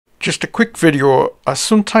just a quick video. I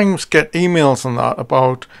sometimes get emails on that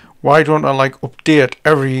about why don't I like update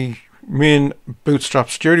every main Bootstrap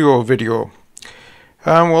Studio video.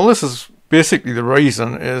 Well, this is basically the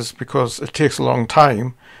reason is because it takes a long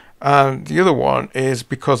time, and the other one is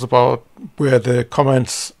because about where the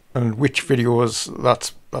comments and which videos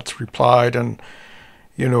that's replied, and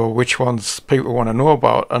you know which ones people want to know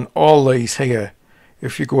about, and all these here.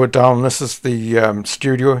 If you go down, this is the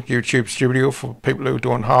YouTube Studio for people who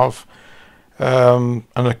don't have who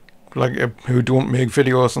don't make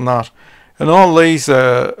videos and that. And all these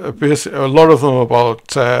a lot of them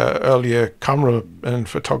about earlier camera and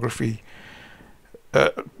photography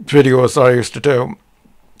videos that I used to do.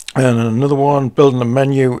 And another one, building a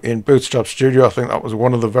menu in Bootstrap Studio. I think that was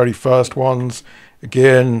one of the very first ones.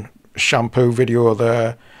 Again, shampoo video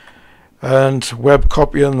there. And web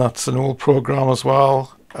copying, that's an old program as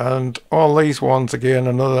well. And all these ones, again,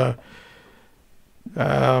 another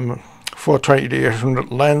 420 to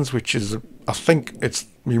 800 lens, which is, I think it's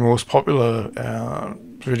the most popular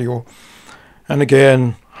video. And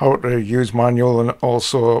again, how to use manual, and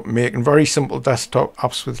also making very simple desktop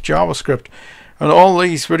apps with JavaScript. And all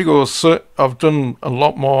these videos I've done a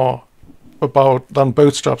lot more about than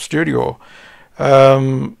Bootstrap Studio,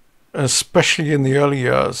 especially in the early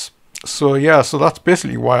years. So yeah, so that's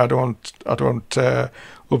basically why I don't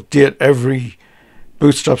update every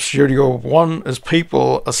Bootstrap Studio. One is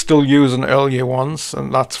people are still using earlier ones,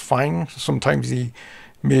 and that's fine. Sometimes they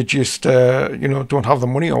may just don't have the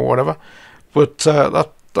money or whatever, but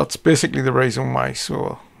that's basically the reason why.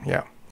 So yeah.